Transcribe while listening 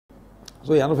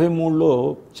So 83లో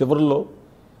చివరిలో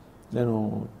నేను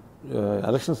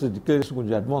elections declaration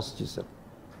కొంచెం అడ్వాన్స్ చేశాను.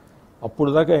 అప్పుడు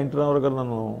దాకా ఎన్టీ రామారావు గారు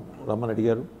నన్ను రమ్మని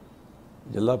అడిగారు.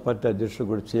 జిల్లా పార్టీ అధ్యక్షుడు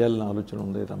కూడా చేయాలని ఆలోచన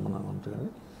ఉంది రమ్మని అంటే, కానీ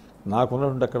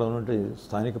నాకున్నటువంటి అక్కడ ఉన్నటువంటి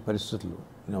స్థానిక పరిస్థితులు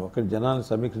నేను ఒక్క జనాన్ని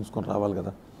సమీక్షించుకొని రావాలి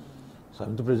కదా.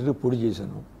 సమిత ప్రెసిడెంట్కి పోటీ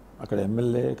చేశాను. అక్కడ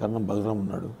ఎమ్మెల్యే కరణం బలరాం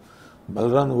ఉన్నాడు.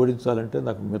 బలరాన్ని ఓడించాలంటే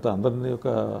నాకు మిగతా అందరినీ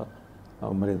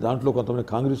మరి దాంట్లో కొంతమంది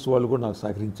కాంగ్రెస్ వాళ్ళు కూడా నాకు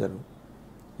సహకరించారు.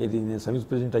 ఇది నేను సమితి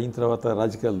ప్రెసిడెంట్ అయిన తర్వాత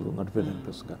రాజకీయాలు నడిపేదానికి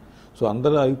కోసంగా. సో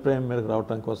అందరి అభిప్రాయం మేరకు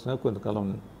రావడానికి కోసమే కొంతకాలం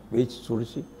వేచి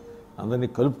చూసి అందరినీ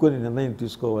కలుపుకొని నిర్ణయం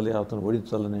తీసుకోవాలి, అతను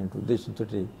ఓడించాలనే ఉద్దేశంతో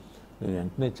నేను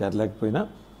వెంటనే చేరలేకపోయినా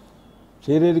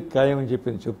చేరేది ఖాయమని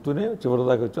చెప్తూనే చివరి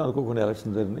దాకా వచ్చాం. అనుకోకుండా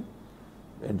ఎలక్షన్ జరిగినాయి.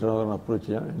 ఎన్టీ రామారావు గారిని అప్రోచ్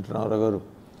అయ్యాం. ఎన్టీ రామారావు గారు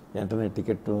వెంటనే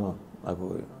టికెట్ నాకు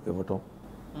ఇవ్వటం,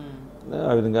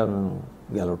 ఆ విధంగా నేను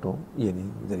గెలవటం ఇవన్నీ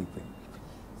జరిగిపోయింది.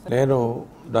 నేను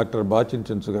డాక్టర్ బాచిన్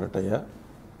గరటయ్య,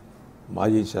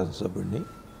 మాజీ శాసనసభ్యుడిని.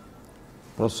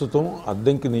 ప్రస్తుతం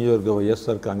అద్దంకి నియోజకవర్గ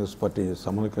వైఎస్ఆర్ కాంగ్రెస్ పార్టీ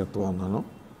సమన్వయకర్తగా ఉన్నాను.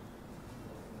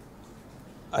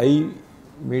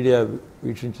 iMedia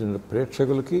వీక్షించిన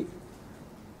ప్రేక్షకులకి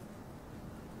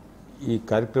ఈ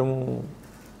కార్యక్రమం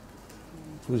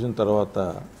చూసిన తర్వాత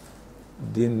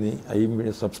దీన్ని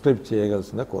iMedia సబ్స్క్రైబ్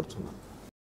చేయగలసిందిగా కోరుతున్నాను.